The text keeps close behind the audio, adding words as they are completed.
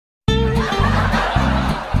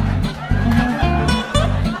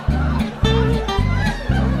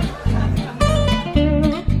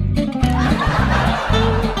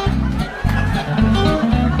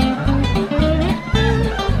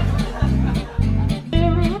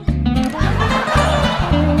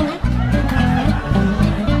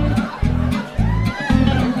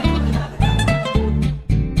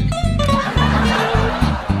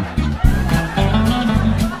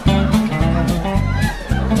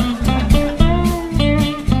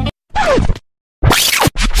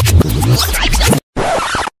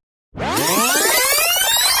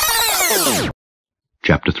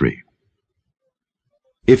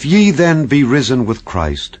If ye then be risen with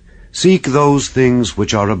Christ, seek those things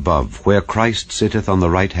which are above, where Christ sitteth on the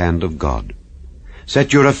right hand of God.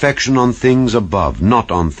 Set your affection on things above, not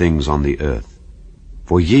on things on the earth.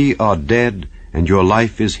 For ye are dead, and your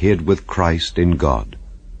life is hid with Christ in God.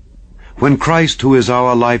 When Christ, who is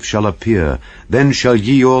our life, shall appear, then shall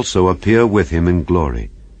ye also appear with him in glory.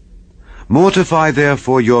 Mortify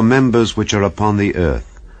therefore your members which are upon the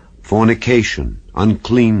earth, fornication,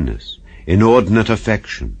 uncleanness, inordinate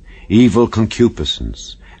affection, evil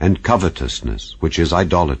concupiscence, and covetousness, which is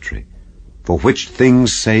idolatry. For which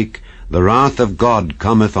things' sake the wrath of God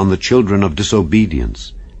cometh on the children of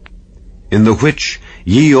disobedience, in the which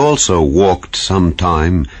ye also walked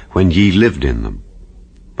sometime when ye lived in them.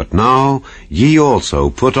 But now ye also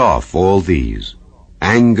put off all these: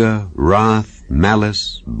 anger, wrath,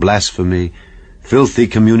 malice, blasphemy, filthy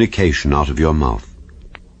communication out of your mouth.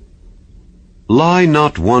 Lie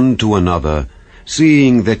not one to another,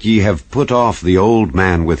 seeing that ye have put off the old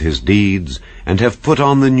man with his deeds, and have put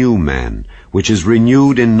on the new man, which is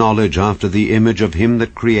renewed in knowledge after the image of him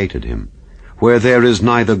that created him, where there is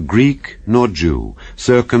neither Greek nor Jew,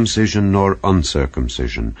 circumcision nor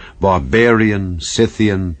uncircumcision, barbarian,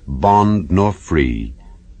 Scythian, bond nor free,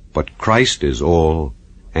 but Christ is all,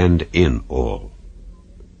 and in all.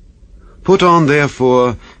 Put on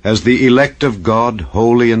therefore, as the elect of God,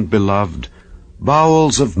 holy and beloved,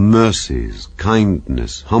 bowels of mercies,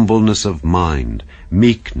 kindness, humbleness of mind,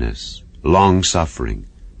 meekness, long-suffering,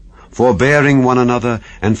 forbearing one another,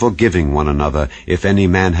 and forgiving one another, if any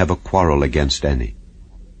man have a quarrel against any.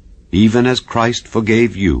 Even as Christ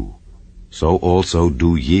forgave you, so also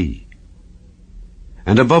do ye.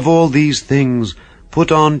 And above all these things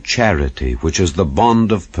put on charity, which is the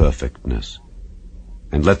bond of perfectness.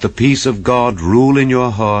 And let the peace of God rule in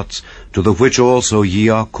your hearts, to the which also ye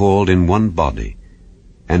are called in one body,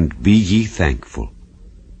 and be ye thankful.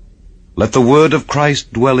 Let the word of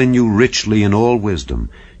Christ dwell in you richly in all wisdom,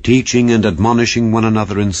 teaching and admonishing one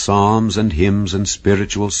another in psalms and hymns and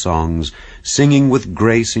spiritual songs, singing with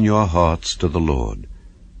grace in your hearts to the Lord.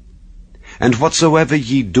 And whatsoever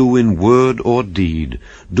ye do in word or deed,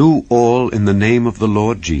 do all in the name of the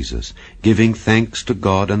Lord Jesus, giving thanks to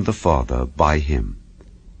God and the Father by him.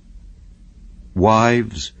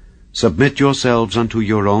 Wives, submit yourselves unto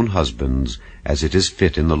your own husbands, as it is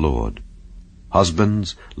fit in the Lord.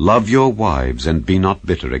 Husbands, love your wives, and be not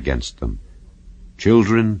bitter against them.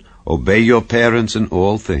 Children, obey your parents in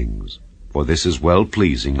all things, for this is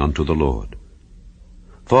well-pleasing unto the Lord.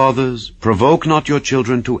 Fathers, provoke not your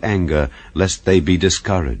children to anger, lest they be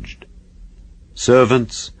discouraged.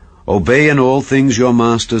 Servants, obey in all things your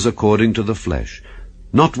masters according to the flesh,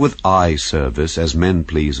 not with eye service as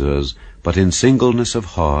men-pleasers, but in singleness of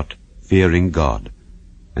heart, fearing God.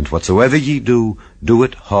 And whatsoever ye do, do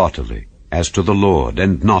it heartily, as to the Lord,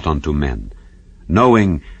 and not unto men,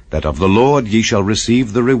 knowing that of the Lord ye shall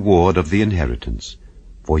receive the reward of the inheritance,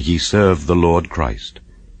 for ye serve the Lord Christ.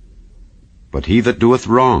 But he that doeth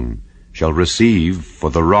wrong shall receive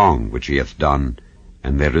for the wrong which he hath done,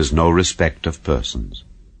 and there is no respect of persons.